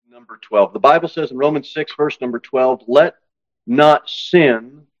number 12. The Bible says in Romans 6, verse number 12, let not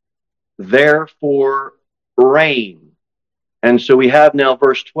sin therefore reign. And so we have now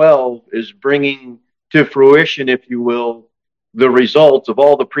verse 12 is bringing to fruition, if you will, the results of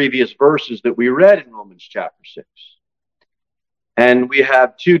all the previous verses that we read in Romans chapter 6. And we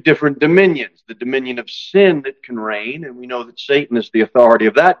have two different dominions, the dominion of sin that can reign, and we know that Satan is the authority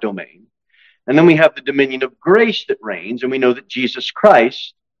of that domain. And then we have the dominion of grace that reigns, and we know that Jesus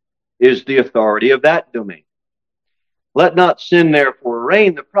Christ is the authority of that domain. Let not sin therefore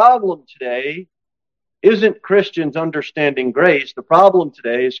reign. The problem today isn't Christians understanding grace. The problem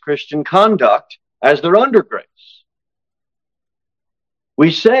today is Christian conduct as they're under grace.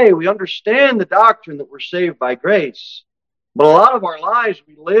 We say we understand the doctrine that we're saved by grace, but a lot of our lives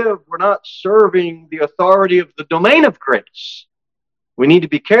we're not serving the authority of the domain of grace. We need to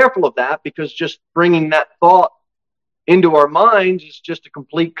be careful of that, because just bringing that thought into our minds is just a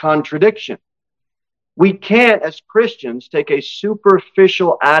complete contradiction. We can't, as Christians, take a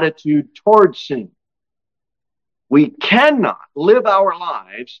superficial attitude towards sin. We cannot live our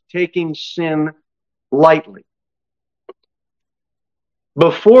lives taking sin lightly.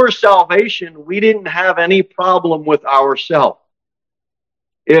 Before salvation, we didn't have any problem with ourselves.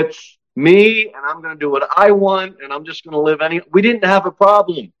 It's me, and I'm going to do what I want, and I'm just going to live we didn't have a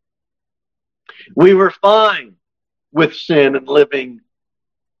problem. We were fine with sin and living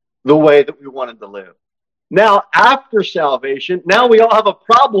the way that we wanted to live. Now, after salvation, now we all have a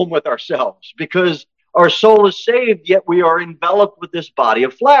problem with ourselves, because our soul is saved, yet we are enveloped with this body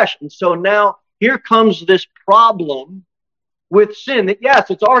of flesh. And so now here comes this problem with sin that, yes,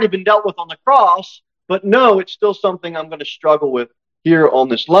 it's already been dealt with on the cross, but no, it's still something I'm going to struggle with here on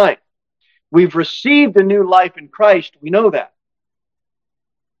this life. We've received a new life in Christ. We know that.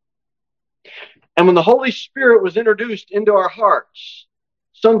 And when the Holy Spirit was introduced into our hearts,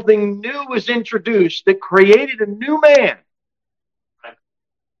 something new was introduced that created a new man.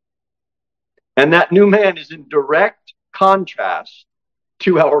 And that new man is in direct contrast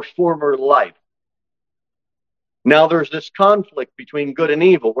to our former life. Now there's this conflict between good and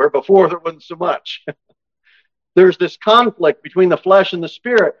evil, where before there wasn't so much. There's this conflict between the flesh and the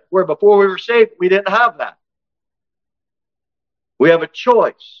spirit, where before we were saved, we didn't have that. We have a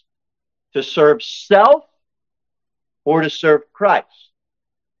choice to serve self or to serve Christ.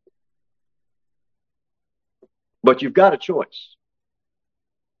 But you've got a choice.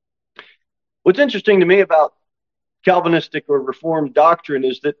 What's interesting to me about Calvinistic or Reformed doctrine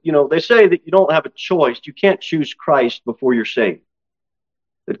is that, they say that you don't have a choice. You can't choose Christ before you're saved.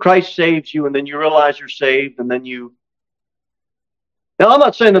 That Christ saves you, and then you realize you're saved, and then you... Now, I'm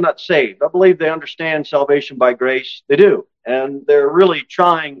not saying they're not saved. I believe they understand salvation by grace. They do. And they're really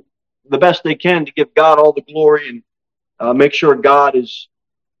trying the best they can to give God all the glory and make sure God is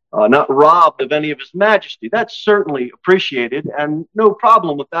not robbed of any of his majesty. That's certainly appreciated, and no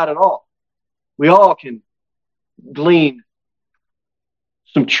problem with that at all. We all can glean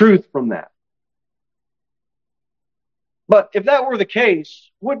some truth from that. But if that were the case,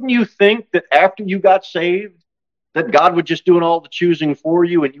 wouldn't you think that after you got saved, that God would just do all the choosing for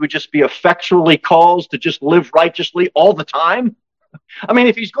you, and you would just be effectually caused to just live righteously all the time? I mean,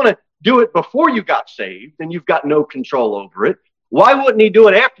 if he's going to do it before you got saved, and you've got no control over it, why wouldn't he do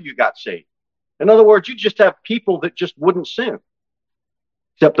it after you got saved? In other words, you just have people that just wouldn't sin.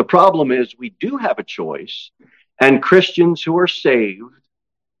 Except the problem is we do have a choice, and Christians who are saved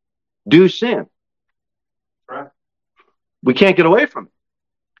do sin. Right. We can't get away from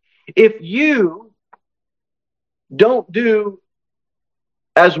it. If you don't do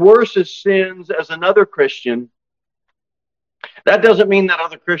as worse as sins as another Christian, that doesn't mean that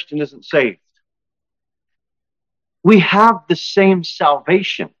other Christian isn't saved. We have the same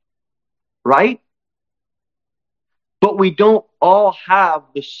salvation, right? But we don't all have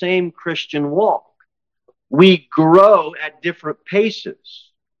the same Christian walk. We grow at different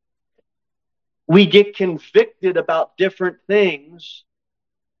paces. We get convicted about different things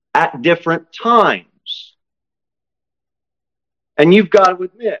at different times. And you've got to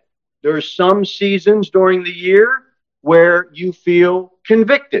admit, there's some seasons during the year where you feel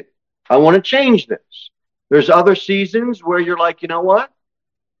convicted. I want to change this. There's other seasons where you're like, you know what?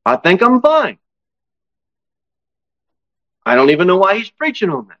 I think I'm fine. I don't even know why he's preaching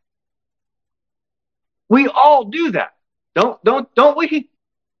on that. We all do that. Don't we?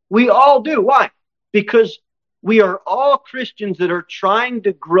 We all do. Why? Because we are all Christians that are trying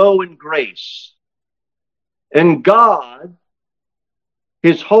to grow in grace. And God,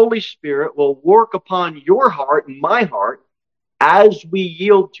 his Holy Spirit, will work upon your heart and my heart as we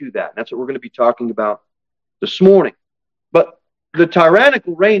yield to that. That's what we're going to be talking about this morning. But The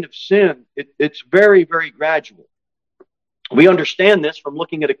tyrannical reign of sin, it's very, very gradual. We understand this from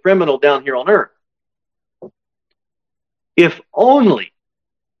looking at a criminal down here on earth. If only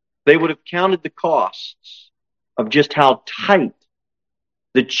they would have counted the costs of just how tight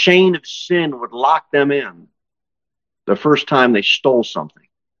the chain of sin would lock them in the first time they stole something.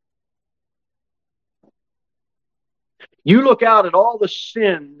 You look out at all the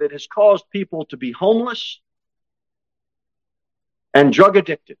sin that has caused people to be homeless and drug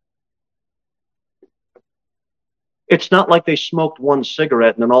addicted. It's not like they smoked one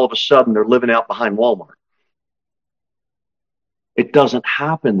cigarette and then all of a sudden they're living out behind Walmart. It doesn't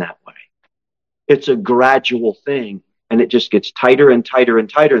happen that way. It's a gradual thing, and it just gets tighter and tighter and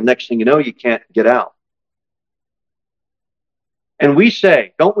tighter. And next thing you know, you can't get out. And we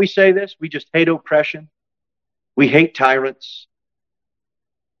say, don't we say this? We just hate oppression. We hate tyrants.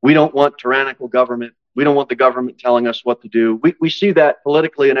 We don't want tyrannical government. We don't want the government telling us what to do. We see that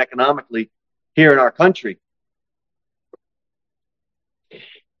politically and economically here in our country.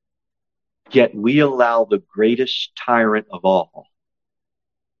 Yet we allow the greatest tyrant of all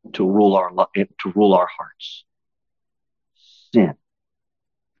to rule our hearts. Sin.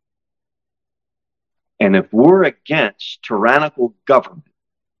 And if we're against tyrannical government,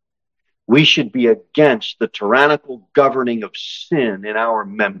 we should be against the tyrannical governing of sin in our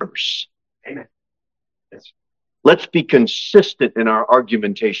members. Amen. Yes. Let's be consistent in our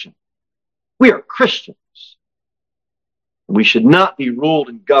argumentation. We are Christians. We should not be ruled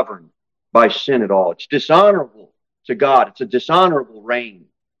and governed by sin at all. It's dishonorable to God. It's a dishonorable reign.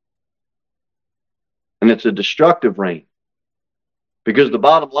 And it's a destructive reign. Because the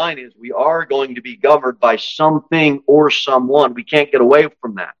bottom line is we are going to be governed by something or someone. We can't get away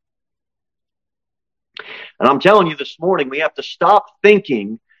from that. And I'm telling you this morning, we have to stop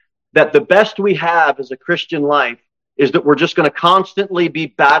thinking that the best we have as a Christian life is that we're just going to constantly be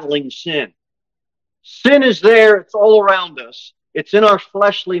battling sin. Sin is there. It's all around us. It's in our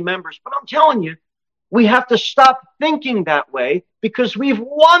fleshly members. But I'm telling you, we have to stop thinking that way because we've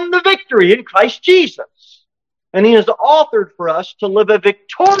won the victory in Christ Jesus. And he has authored for us to live a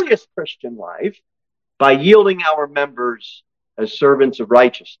victorious Christian life by yielding our members as servants of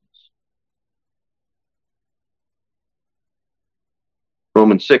righteousness.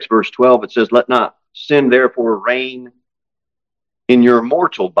 Romans 6, verse 12, it says, "Let not sin therefore reign in your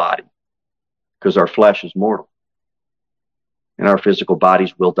mortal body," because our flesh is mortal and our physical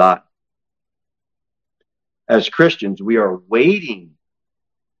bodies will die. As Christians, we are waiting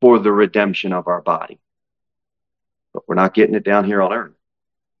for the redemption of our body. But we're not getting it down here on earth.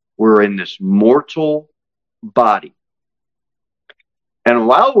 We're in this mortal body. And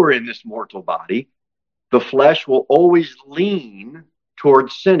while we're in this mortal body, the flesh will always lean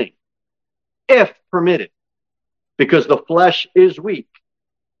towards sinning, if permitted, because the flesh is weak.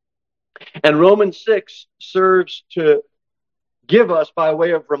 And Romans 6 serves to give us, by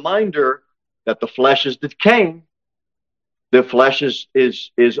way of reminder, that the flesh is decaying. The flesh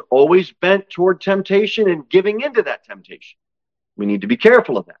is always bent toward temptation and giving into that temptation. We need to be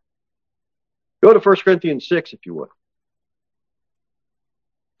careful of that. Go to 1 Corinthians 6, if you would.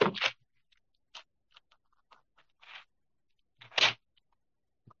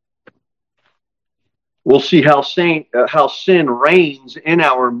 We'll see how sin reigns in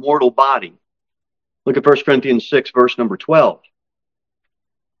our mortal body. Look at 1 Corinthians 6, verse number 12.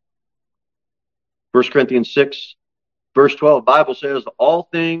 1 Corinthians 6, verse 12, the Bible says, "All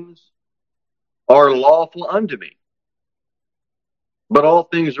things are lawful unto me, but all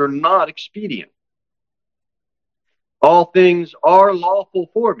things are not expedient. All things are lawful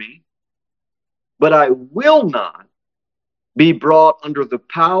for me, but I will not be brought under the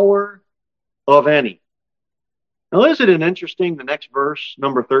power of any." Now, isn't it interesting? The next verse,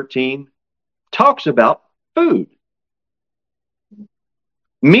 number 13, talks about food.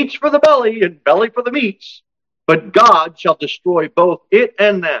 Meats for the belly and belly for the meats, but God shall destroy both it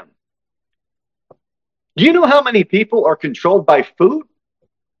and them. Do you know how many people are controlled by food?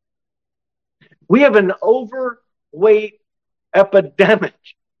 We have an overweight epidemic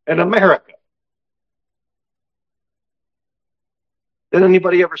in America. Did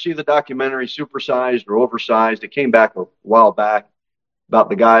anybody ever see the documentary Supersized or Oversized? It came back a while back about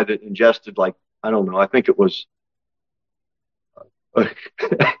the guy that ingested, like, I don't know, I think it was an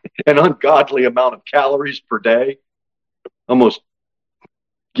ungodly amount of calories per day. Almost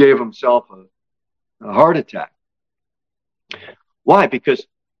gave himself a heart attack. Why? Because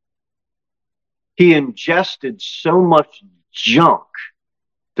he ingested so much junk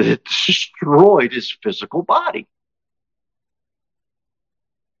that it destroyed his physical body.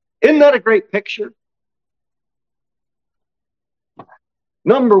 Isn't that a great picture?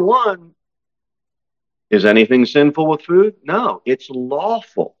 Number one, is anything sinful with food? No, it's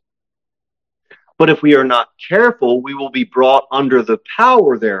lawful. But if we are not careful, we will be brought under the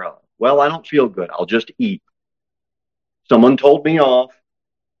power thereof. Well, I don't feel good. I'll just eat. Someone told me off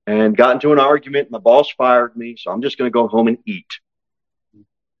and got into an argument. My boss fired me, so I'm just going to go home and eat.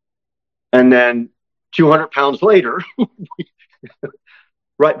 And then 200 pounds later,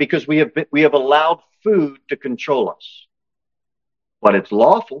 right, because we have allowed food to control us. But it's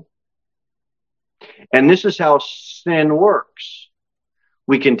lawful. And this is how sin works.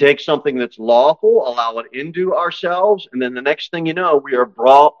 We can take something that's lawful, allow it into ourselves, and then the next thing you know, we are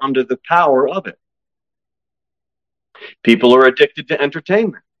brought under the power of it. People are addicted to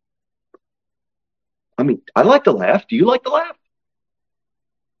entertainment. I mean, I like to laugh. Do you like to laugh?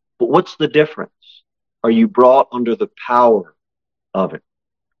 But what's the difference? Are you brought under the power of it?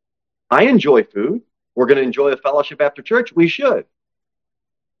 I enjoy food. We're going to enjoy a fellowship after church. We should.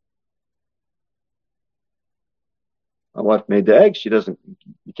 My wife made the eggs. You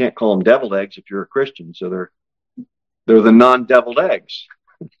can't call them deviled eggs if you're a Christian. So they're the non-deviled eggs.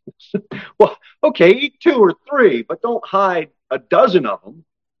 Well, okay, eat 2 or 3, but don't hide a dozen of them.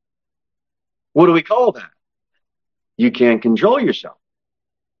 What do we call that? You can't control yourself.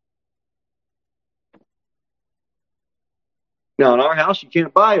 Now in our house, you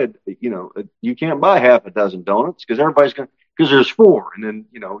can't buy half a dozen donuts because there's 4, and then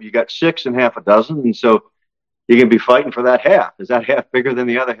you got 6 and half a dozen, and so you're going to be fighting for that half. Is that half bigger than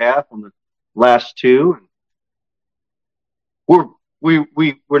the other half on the last 2? We're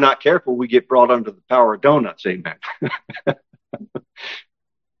not careful. We get brought under the power of donuts. Amen.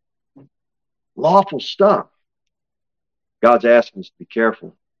 Lawful stuff. God's asking us to be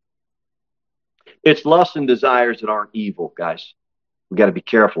careful. It's lusts and desires that aren't evil, guys. We got to be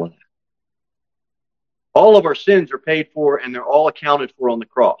careful of that. All of our sins are paid for, and they're all accounted for on the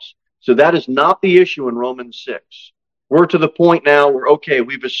cross. So that is not the issue in Romans 6. We're to the point now where, okay,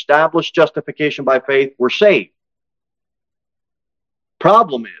 we've established justification by faith. We're saved.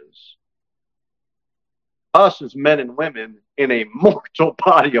 Problem is, us as men and women in a mortal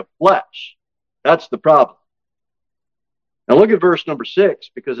body of flesh. That's the problem. Now look at verse number 6,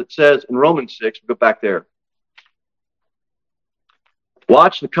 because it says in Romans 6, go back there.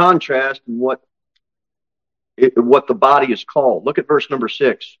 Watch the contrast in what the body is called. Look at verse number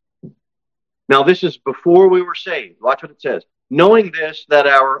 6. Now this is before we were saved. Watch what it says. Knowing this, that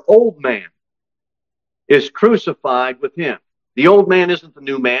our old man is crucified with him. The old man isn't the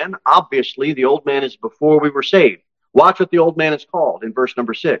new man. Obviously, the old man is before we were saved. Watch what the old man is called in verse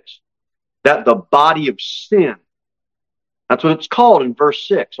number 6. That the body of sin. That's what it's called in verse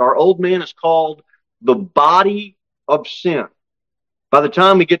 6. Our old man is called the body of sin. By the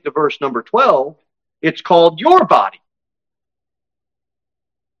time we get to verse number 12, it's called your body.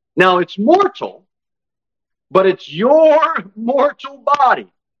 Now, it's mortal, but it's your mortal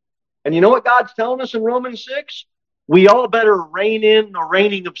body. And you know what God's telling us in Romans 6? We all better rein in the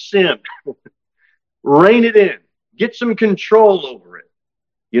reigning of sin. Rein it in. Get some control over it.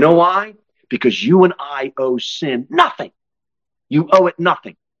 You know why? Because you and I owe sin nothing. You owe it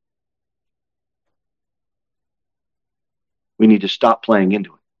nothing. We need to stop playing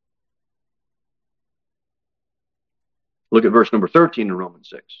into it. Look at verse number 13 in Romans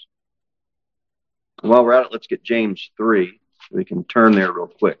 6. And while we're at it, let's get James 3. We can turn there real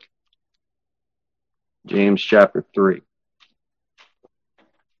quick. James chapter 3.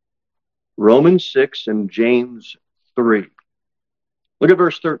 Romans 6 and James 3. Look at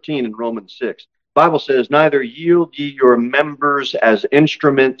verse 13 in Romans 6. The Bible says, neither yield ye your members as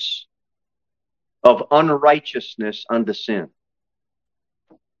instruments of unrighteousness unto sin,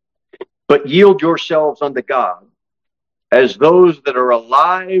 but yield yourselves unto God as those that are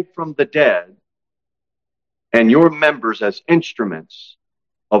alive from the dead, and your members as instruments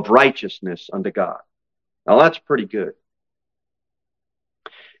of righteousness unto God. Now that's pretty good.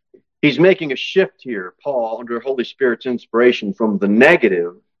 He's making a shift here, Paul, under Holy Spirit's inspiration, from the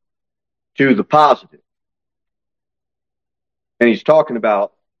negative to the positive. And he's talking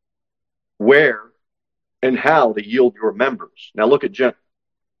about where and how to yield your members. Now look at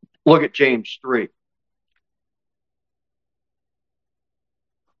James 3.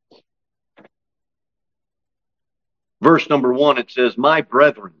 Verse number 1, it says, my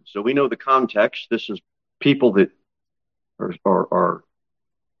brethren. So we know the context. This is people that are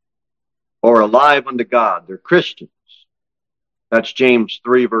alive unto God. They're Christians. That's James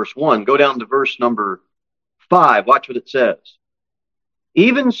 3, verse 1. Go down to verse number 5. Watch what it says.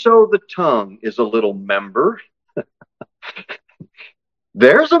 Even so, the tongue is a little member.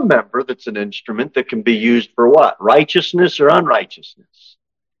 There's a member that's an instrument that can be used for what? Righteousness or unrighteousness?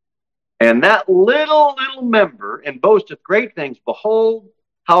 And that little member, and boasteth great things, behold,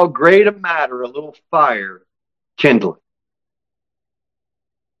 how great a matter a little fire kindleth.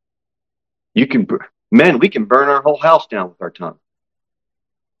 Men, we can burn our whole house down with our tongue.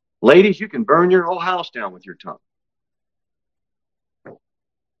 Ladies, you can burn your whole house down with your tongue.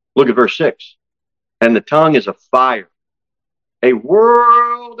 Look at verse 6. And the tongue is a fire, a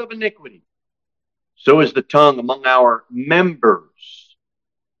world of iniquity. So is the tongue among our members,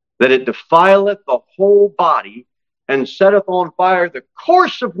 that it defileth the whole body, and setteth on fire the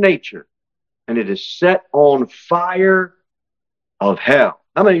course of nature, and it is set on fire of hell.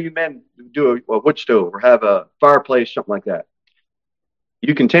 How many of you men do a wood stove or have a fireplace, something like that?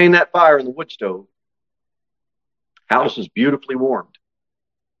 You contain that fire in the wood stove, house is beautifully warmed.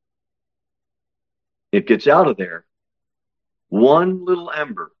 It gets out of there, one little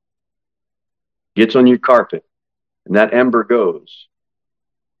ember gets on your carpet, and that ember goes.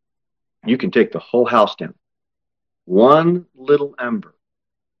 You can take the whole house down. One little ember.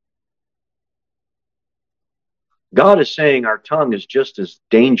 God is saying our tongue is just as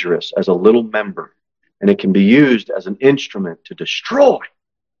dangerous as a little member, and it can be used as an instrument to destroy.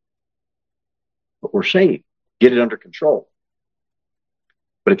 But we're saved. Get it under control.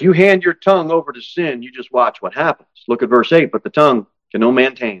 But if you hand your tongue over to sin, you just watch what happens. Look at verse 8. But the tongue can no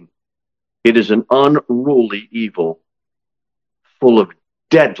man tame. It is an unruly evil, full of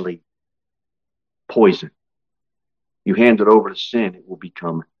deadly poison. You hand it over to sin, it will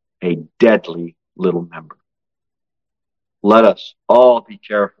become a deadly little member. Let us all be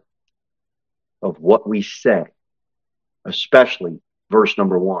careful of what we say, especially verse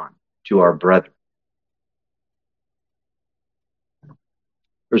number 1, to our brethren.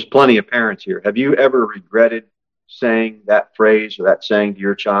 There's plenty of parents here. Have you ever regretted saying that phrase or that saying to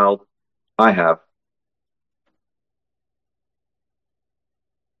your child? I have.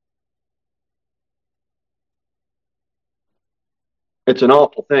 It's an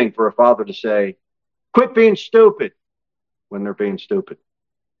awful thing for a father to say, quit being stupid, when they're being stupid.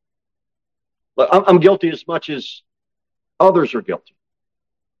 But I'm guilty as much as others are guilty.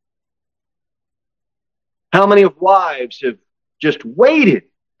 How many of wives have just waited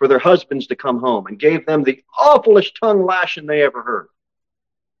for their husbands to come home and gave them the awfulest tongue lashing they ever heard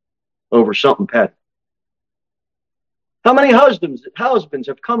over something petty? How many husbands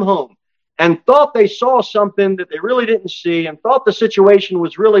have come home and thought they saw something that they really didn't see and thought the situation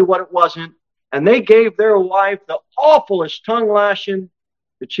was really what it wasn't, and they gave their wife the awfulest tongue lashing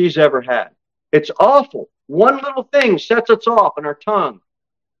that she's ever had? It's awful. One little thing sets us off, and our tongue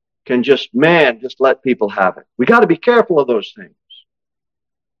can just let people have it. We got to be careful of those things.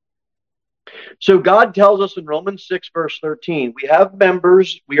 So God tells us in Romans 6, verse 13, we have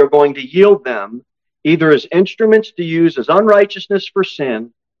members, we are going to yield them either as instruments to use as unrighteousness for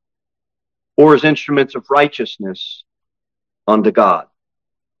sin, or as instruments of righteousness unto God.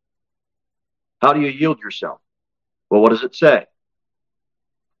 How do you yield yourself? Well, what does it say?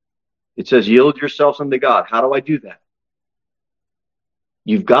 It says, yield yourselves unto God. How do I do that?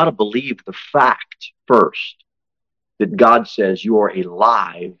 You've got to believe the fact first that God says you are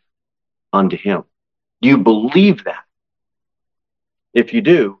alive unto Him. Do you believe that? If you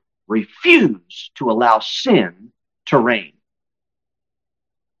do, refuse to allow sin to reign.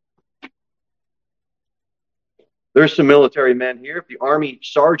 There's some military men here. If the army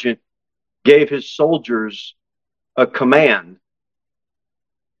sergeant gave his soldiers a command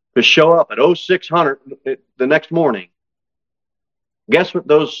to show up at 0600 the next morning, guess what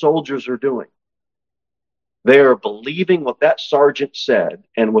those soldiers are doing? They are believing what that sergeant said,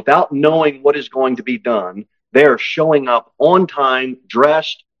 and without knowing what is going to be done, they are showing up on time,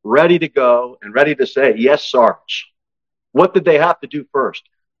 dressed, ready to go, and ready to say, yes, Sarge. What did they have to do first?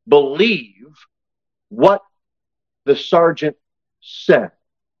 Believe what the sergeant said.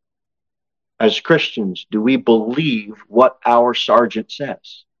 As Christians, do we believe what our sergeant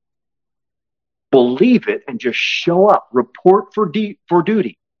says? Believe it and just show up. Report for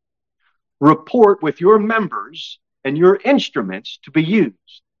duty. Report with your members and your instruments to be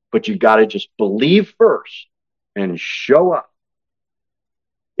used. But you got to just believe first and show up.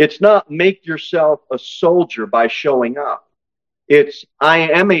 It's not make yourself a soldier by showing up. It's I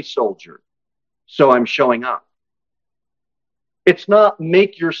am a soldier, so I'm showing up. It's not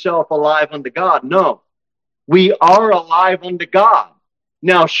make yourself alive unto God. No, we are alive unto God.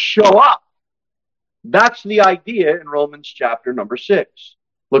 Now show up. That's the idea in Romans chapter number 6.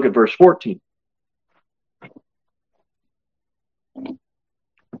 Look at verse 14.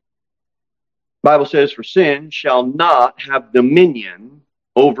 Bible says, for sin shall not have dominion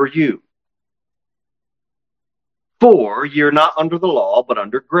over you. For ye are not under the law, but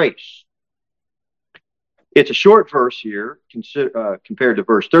under grace. It's a short verse here compared to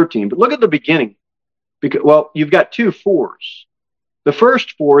verse 13, but look at the beginning. Because, well, you've got two fours. The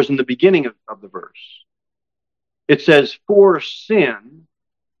first four is in the beginning of the verse. It says, "For sin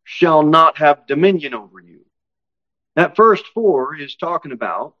shall not have dominion over you." That first four is talking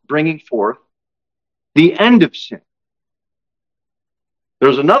about bringing forth the end of sin.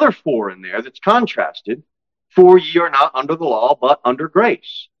 There's another four in there that's contrasted. "For ye are not under the law, but under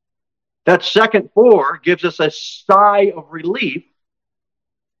grace." That second four gives us a sigh of relief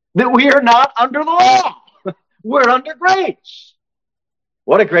that we are not under the law. We're under grace.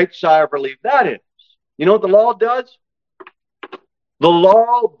 What a great sigh of relief that is. You know what the law does? The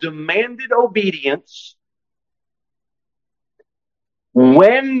law demanded obedience.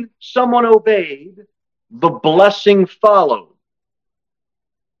 When someone obeyed, the blessing followed.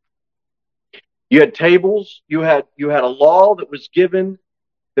 You had tables, you had a law that was given,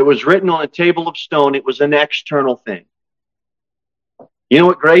 that was written on a table of stone. It was an external thing. You know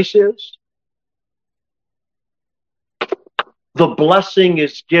what grace is? The blessing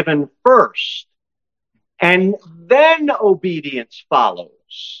is given first, and then obedience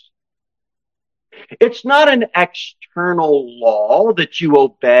follows. It's not an external law that you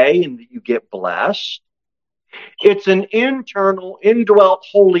obey and that you get blessed. It's an internal, indwelt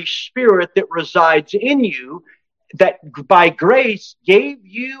Holy Spirit that resides in you that by grace gave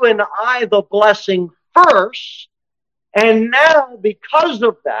you and I the blessing first. And now, because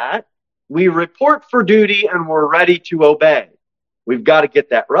of that, we report for duty and we're ready to obey. We've got to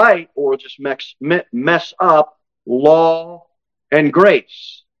get that right, or we'll just mess up law and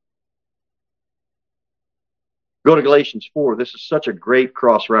grace. Go to Galatians 4. This is such a great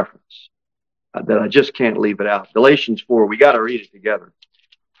cross-reference that I just can't leave it out. Galatians 4, we got to read it together.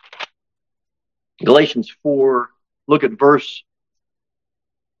 Galatians 4, look at verse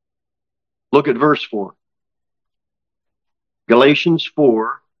 4. Galatians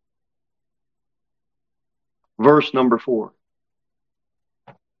 4, verse number 4.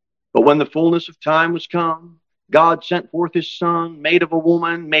 "But when the fullness of time was come, God sent forth his Son, made of a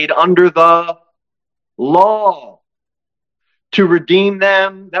woman, made under the law, to redeem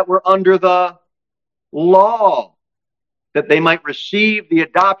them that were under the law, that they might receive the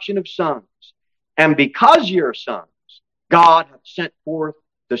adoption of sons. And because ye are sons, God hath sent forth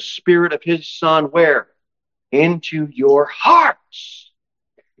the Spirit of his Son," where? "Into your hearts."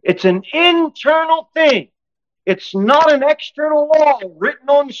 It's an internal thing. It's not an external law written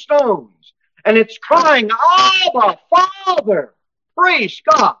on stones. And it's crying, "Abba, Father." Praise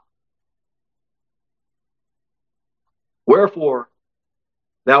God. "Wherefore,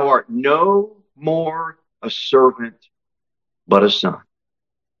 thou art no more a servant, but a son.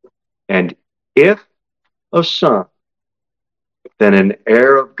 And if a son, then an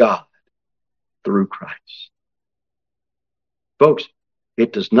heir of God through Christ." Folks,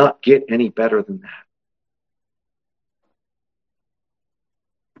 it does not get any better than that.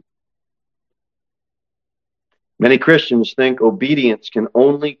 Many Christians think obedience can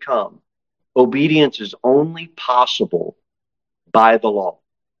only come. Obedience is only possible by the law.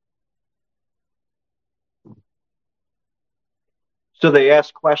 So they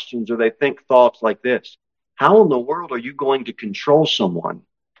ask questions or they think thoughts like this: how in the world are you going to control someone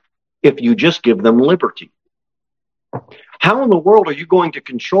if you just give them liberty? How in the world are you going to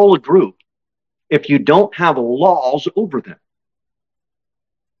control a group if you don't have laws over them?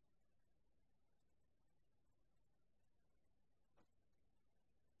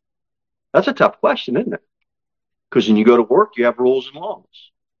 That's a tough question, isn't it? Because when you go to work, you have rules and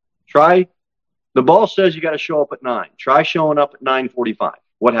laws. The boss says you got to show up at 9. Try showing up at 9:45.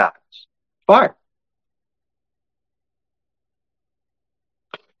 What happens? Fired.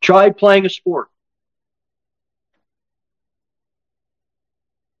 Try playing a sport.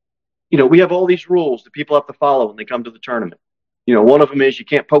 We have all these rules that people have to follow when they come to the tournament. One of them is you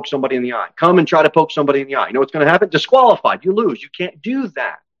can't poke somebody in the eye. Come and try to poke somebody in the eye. You know what's going to happen? Disqualified. You lose. You can't do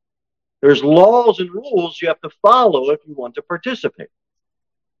that. There's laws and rules you have to follow if you want to participate.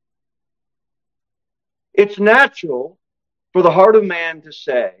 It's natural for the heart of man to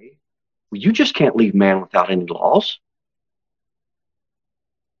say, well, you just can't leave man without any laws.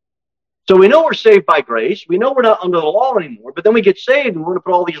 So we know we're saved by grace. We know we're not under the law anymore, but then we get saved and we're going to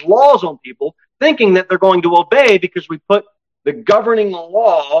put all these laws on people thinking that they're going to obey because we put the governing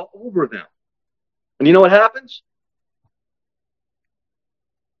law over them. And you know what happens?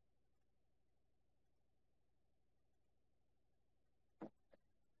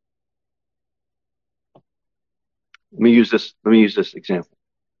 Let me use this example.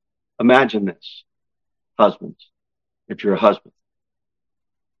 Imagine this, husbands, if you're a husband.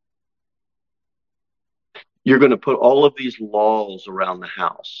 You're going to put all of these laws around the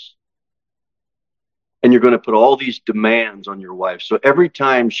house. And you're going to put all these demands on your wife. So every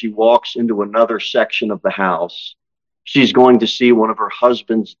time she walks into another section of the house, she's going to see one of her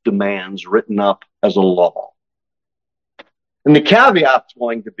husband's demands written up as a law. And the caveat's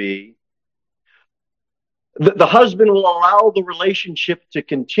going to be the husband will allow the relationship to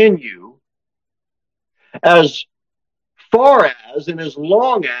continue as far as and as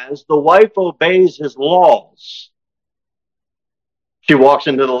long as the wife obeys his laws. She walks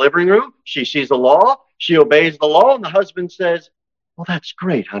into the living room, she sees the law, she obeys the law, and the husband says, well, that's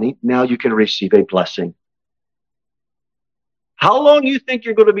great, honey. Now you can receive a blessing. How long do you think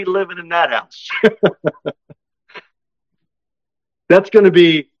you're going to be living in that house? That's going to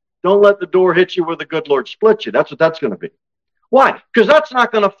be, don't let the door hit you where the good Lord split you. That's what that's going to be. Why? Because that's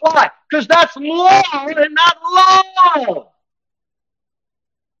not going to fly. Because that's law and not love.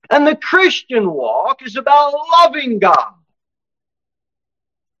 And the Christian walk is about loving God.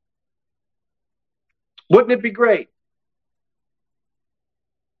 Wouldn't it be great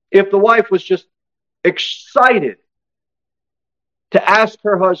if the wife was just excited to ask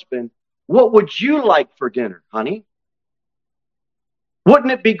her husband, what would you like for dinner, honey?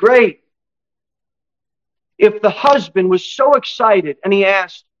 Wouldn't it be great if the husband was so excited and he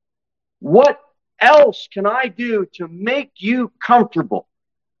asked, what else can I do to make you comfortable?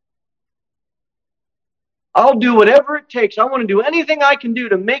 I'll do whatever it takes. I want to do anything I can do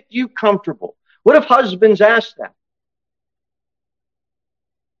to make you comfortable. What if husbands ask that?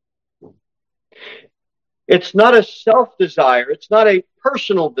 It's not a self-desire. It's not a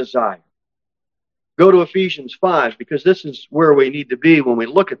personal desire. Go to Ephesians 5, because this is where we need to be when we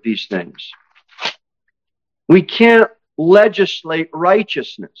look at these things. We can't legislate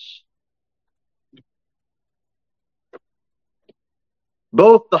righteousness.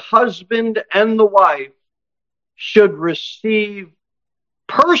 Both the husband and the wife should receive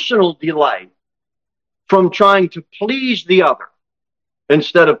personal delight from trying to please the other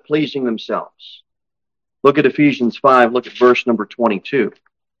instead of pleasing themselves. Look at Ephesians 5, look at verse number 22.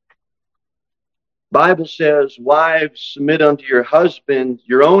 Bible says, wives, submit unto your husband,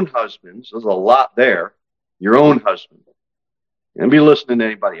 your own husbands. There's a lot there. Your own husband. You don't be listening to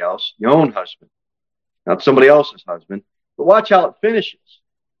anybody else. Your own husband. Not somebody else's husband. But watch how it finishes.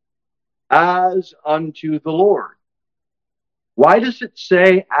 As unto the Lord. Why does it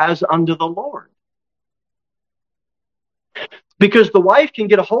say as unto the Lord? Because the wife can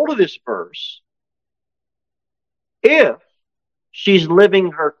get a hold of this verse if she's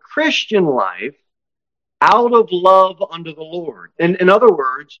living her Christian life out of love unto the Lord. In other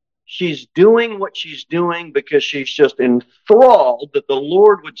words, she's doing what she's doing because she's just enthralled that the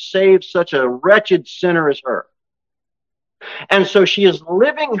Lord would save such a wretched sinner as her. And so she is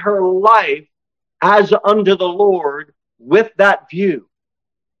living her life as unto the Lord with that view.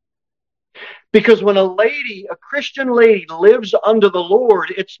 Because when a Christian lady lives unto the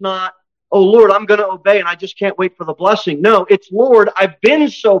Lord, it's not, oh Lord, I'm going to obey and I just can't wait for the blessing. No, it's Lord, I've been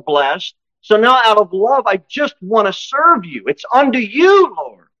so blessed. So now out of love, I just want to serve you. It's unto you,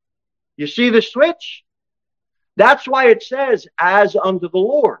 Lord. You see the switch? That's why it says, as unto the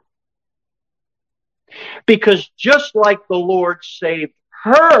Lord. Because just like the Lord saved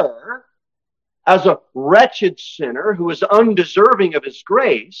her as a wretched sinner who is undeserving of his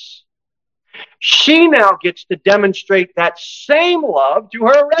grace, she now gets to demonstrate that same love to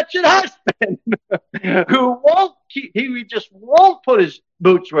her wretched husband he just won't put his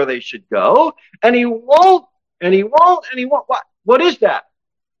boots where they should go, and he won't. What is that?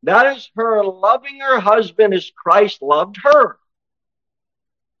 That is her loving her husband as Christ loved her.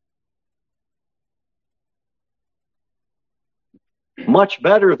 Much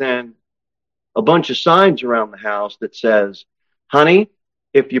better than a bunch of signs around the house that says, honey,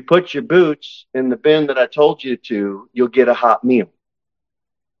 if you put your boots in the bin that I told you to, you'll get a hot meal.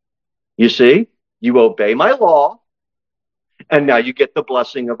 You see, you obey my law, and now you get the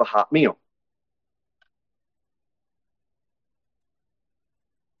blessing of a hot meal.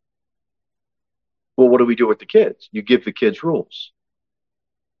 Well, what do we do with the kids? You give the kids rules.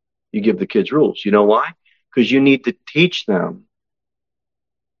 You give the kids rules. You know why? Because you need to teach them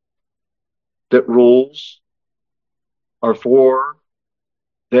that rules are for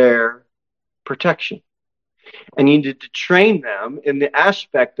their protection. And you need to train them in the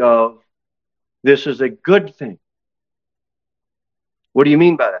aspect of this is a good thing. What do you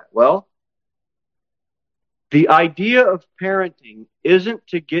mean by that? Well, the idea of parenting isn't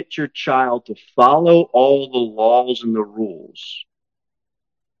to get your child to follow all the laws and the rules.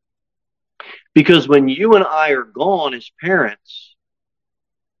 Because when you and I are gone as parents,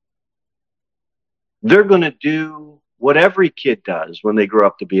 They're going to do what every kid does when they grow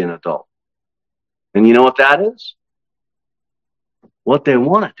up to be an adult. And you know what that is? What they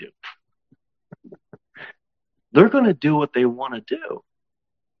want to do. They're going to do what they want to do.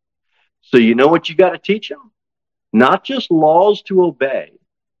 So you know what you got to teach them? Not just laws to obey.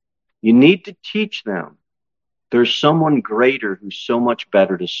 You need to teach them there's someone greater who's so much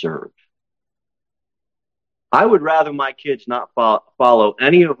better to serve. I would rather my kids not follow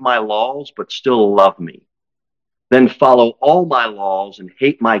any of my laws, but still love me, than follow all my laws and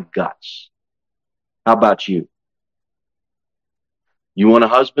hate my guts. How about you? You want a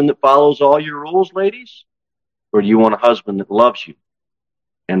husband that follows all your rules, ladies? Or do you want a husband that loves you?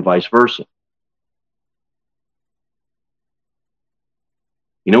 And vice versa.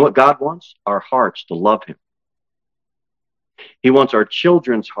 You know what God wants? Our hearts to love him. He wants our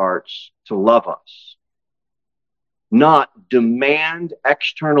children's hearts to love us, not demand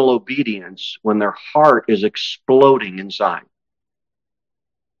external obedience when their heart is exploding inside.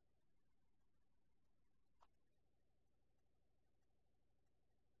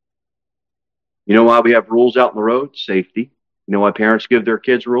 You know why we have rules out in the road? Safety. You know why parents give their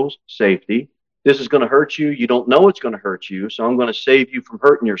kids rules? Safety. This is going to hurt you. You don't know it's going to hurt you, so I'm going to save you from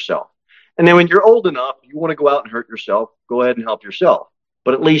hurting yourself. And then when you're old enough, you want to go out and hurt yourself, go ahead and help yourself.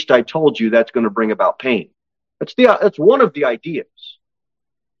 But at least I told you that's going to bring about pain. That's one of the ideas.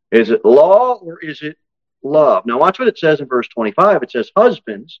 Is it law or is it love? Now watch what it says in verse 25. It says,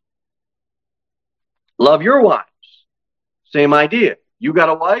 husbands, love your wives. Same idea. You got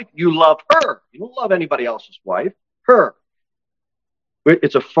a wife, you love her. You don't love anybody else's wife, her.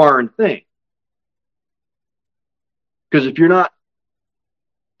 It's a foreign thing. Because if you're not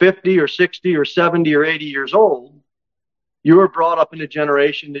 50 or 60 or 70 or 80 years old, you were brought up in a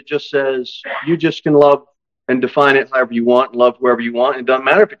generation that just says you just can love and define it however you want, love whoever you want. It doesn't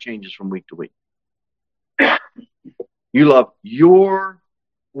matter if it changes from week to week. You love your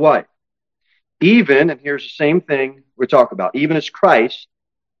wife. Even, and here's the same thing we talk about, even as Christ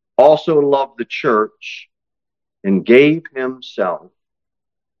also loved the church and gave himself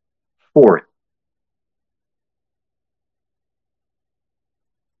for it.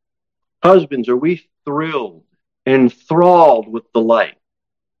 Husbands, are we thrilled, enthralled with delight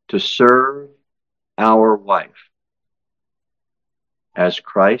to serve our wife as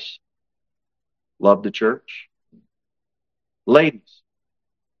Christ loved the church? Ladies,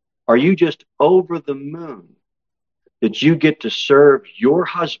 are you just over the moon that you get to serve your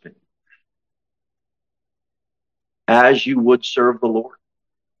husband as you would serve the Lord?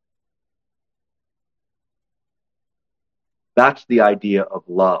 That's the idea of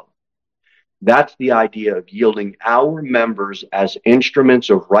love. That's the idea of yielding our members as instruments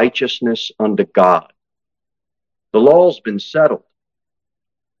of righteousness unto God. The law's been settled.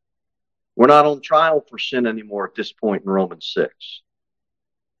 We're not on trial for sin anymore at this point in Romans 6.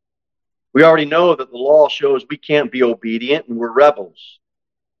 We already know that the law shows we can't be obedient and we're rebels.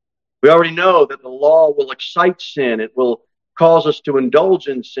 We already know that the law will excite sin. It will cause us to indulge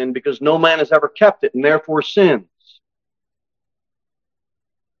in sin because no man has ever kept it and therefore sins.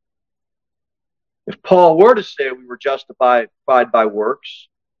 If Paul were to say we were justified by works,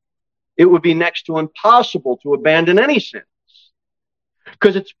 it would be next to impossible to abandon any sins.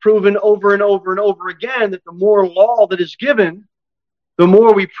 Because it's proven over and over and over again that the more law that is given, the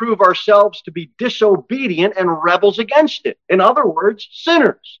more we prove ourselves to be disobedient and rebels against it. In other words,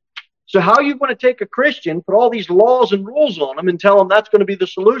 sinners. So how are you going to take a Christian, put all these laws and rules on them, and tell them that's going to be the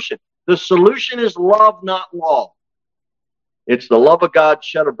solution? The solution is love, not law. It's the love of God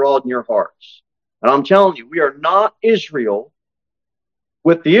shed abroad in your hearts. And I'm telling you, we are not Israel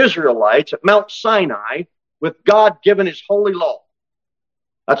with the Israelites at Mount Sinai with God giving his holy law.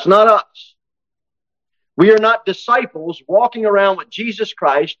 That's not us. We are not disciples walking around with Jesus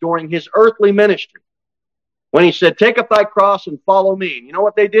Christ during his earthly ministry. When he said, take up thy cross and follow me. And you know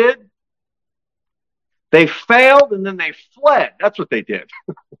what they did? They failed and then they fled. That's what they did.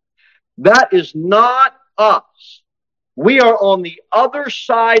 That is not us. We are on the other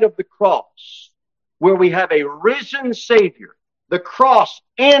side of the cross, where we have a risen Savior. The cross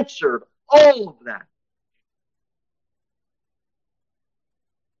answered all of that.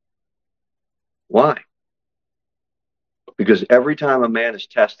 Why? Because every time a man is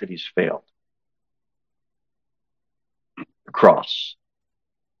tested, he's failed. The cross,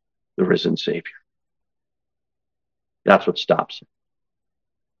 the risen Savior. That's what stops him.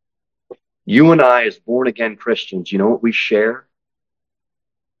 You and I, as born-again Christians, you know what we share?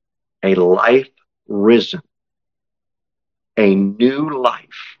 A life risen. A new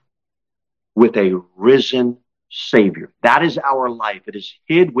life with a risen Savior. That is our life. It is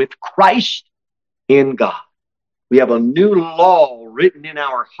hid with Christ in God. We have a new law written in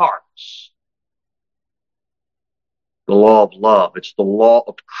our hearts. The law of love. It's the law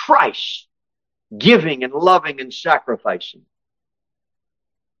of Christ, giving and loving and sacrificing.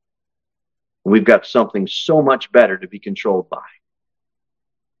 We've got something so much better to be controlled by.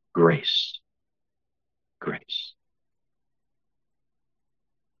 Grace. Grace.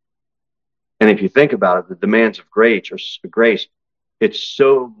 And if you think about it, the demands of grace, it's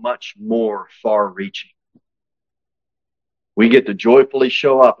so much more far-reaching. We get to joyfully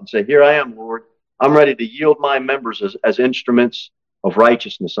show up and say, here I am, Lord. I'm ready to yield my members as instruments of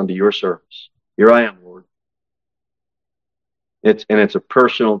righteousness unto your service. Here I am, Lord. It's a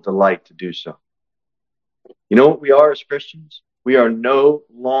personal delight to do so. You know what we are as Christians? We are no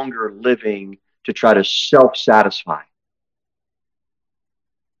longer living to try to self-satisfy.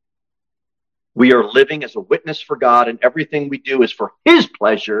 We are living as a witness for God, and everything we do is for His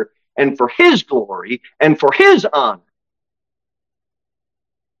pleasure and for His glory and for His honor.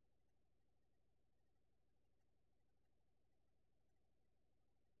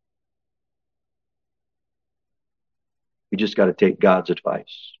 We just got to take God's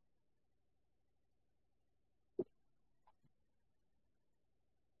advice.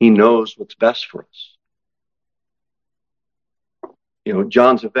 He knows what's best for us. You know,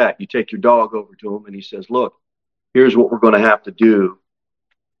 John's a vet. You take your dog over to him and he says, look, here's what we're going to have to do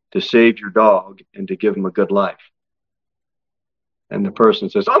to save your dog and to give him a good life. And the person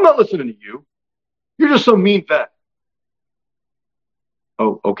says, I'm not listening to you. You're just some mean vet.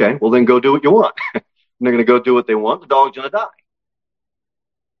 Oh, okay. Well, then go do what you want. And they're going to go do what they want. The dog's going to die.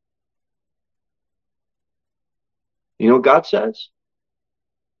 You know what God says?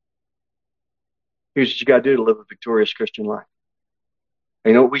 Here's what you got to do to live a victorious Christian life.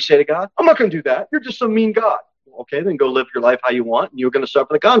 And you know what we say to God? I'm not going to do that. You're just some mean God. Okay, then go live your life how you want, and you're going to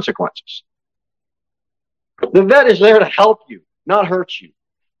suffer the consequences. The vet is there to help you, not hurt you.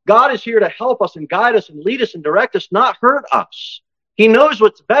 God is here to help us and guide us and lead us and direct us, not hurt us. He knows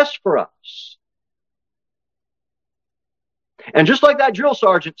what's best for us. And just like that drill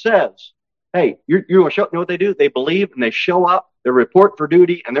sergeant says, hey, you know what they do? They believe and they show up, they report for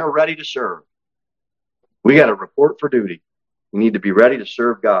duty, and they're ready to serve. We got to report for duty. We need to be ready to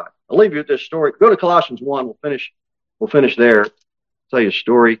serve God. I'll leave you with this story. Go to Colossians 1. We'll finish there. I'll tell you a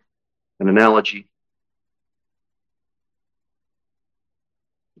story, an analogy.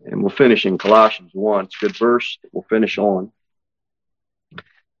 And we'll finish in Colossians 1. It's a good verse that we'll finish on.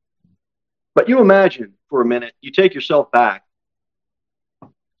 But you imagine for a minute, you take yourself back.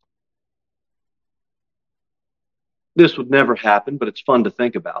 This would never happen, but it's fun to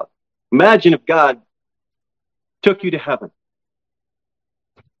think about. Imagine if God took you to heaven.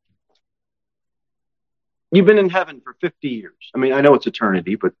 You've been in heaven for 50 years. I mean, I know it's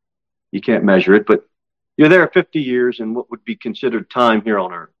eternity, but you can't measure it. But you're there 50 years in what would be considered time here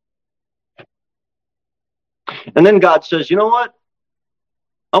on earth. And then God says, you know what?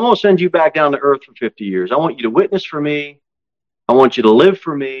 I'm going to send you back down to earth for 50 years. I want you to witness for me. I want you to live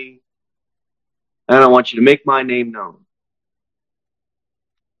for me. And I want you to make my name known.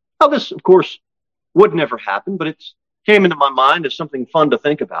 Now, this, of course, would never happen, but it came into my mind as something fun to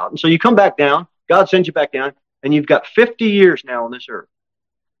think about. And so you come back down. God sends you back down, and you've got 50 years now on this earth.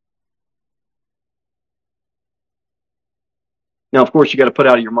 Now, of course, you got to put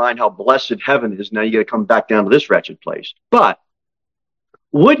out of your mind how blessed heaven is. Now you got to come back down to this wretched place. But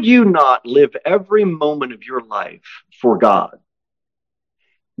would you not live every moment of your life for God,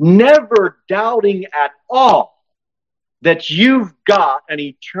 never doubting at all that you've got an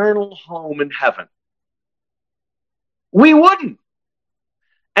eternal home in heaven? We wouldn't.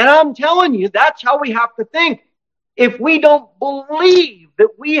 And I'm telling you, that's how we have to think. If we don't believe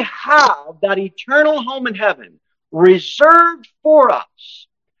that we have that eternal home in heaven reserved for us,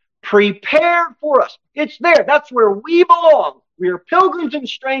 prepared for us, it's there. That's where we belong. We are pilgrims and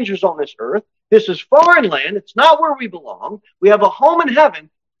strangers on this earth. This is foreign land. It's not where we belong. We have a home in heaven.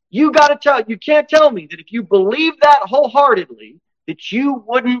 You can't tell me that if you believe that wholeheartedly, that you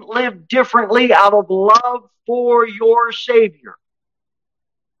wouldn't live differently out of love for your Savior.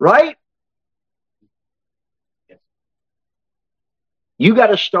 Right? You got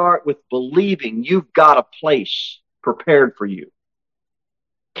to start with believing you've got a place prepared for you.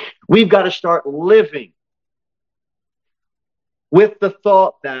 We've got to start living with the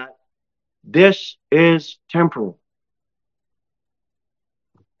thought that this is temporal.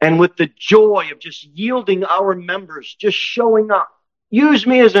 And with the joy of just yielding our members, just showing up. Use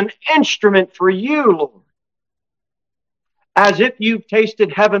me as an instrument for you, Lord. As if you've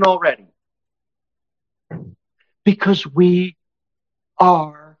tasted heaven already. Because we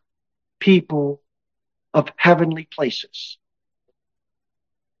are people of heavenly places.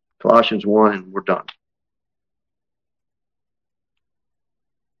 Colossians 1, and we're done.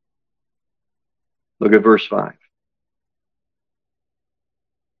 Look at verse 5.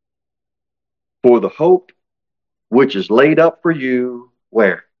 For the hope which is laid up for you,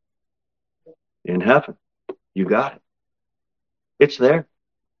 where? In heaven. You got it. It's there.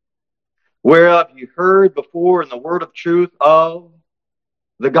 Whereof you heard before in the word of truth of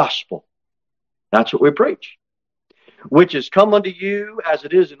the gospel. That's what we preach. Which is come unto you as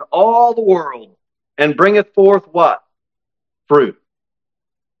it is in all the world, and bringeth forth what? Fruit.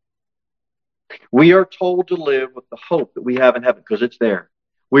 We are told to live with the hope that we have in heaven, because it's there.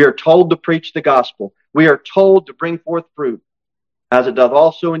 We are told to preach the gospel. We are told to bring forth fruit, as it doth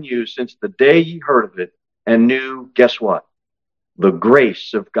also in you, since the day ye heard of it, and knew, guess what? The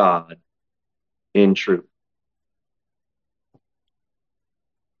grace of God in truth.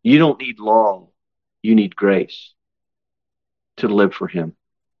 You don't need law. You need grace to live for Him.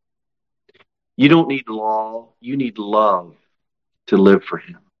 You don't need law. You need love to live for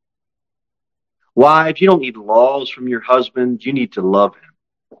Him. Wives, you don't need laws from your husband. You need to love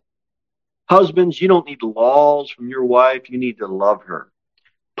him. Husbands, you don't need laws from your wife. You need to love her.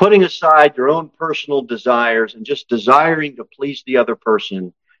 Putting aside your own personal desires and just desiring to please the other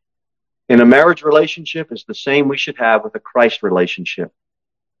person in a marriage relationship is the same we should have with a Christ relationship.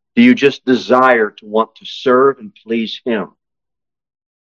 Do you just desire to want to serve and please Him?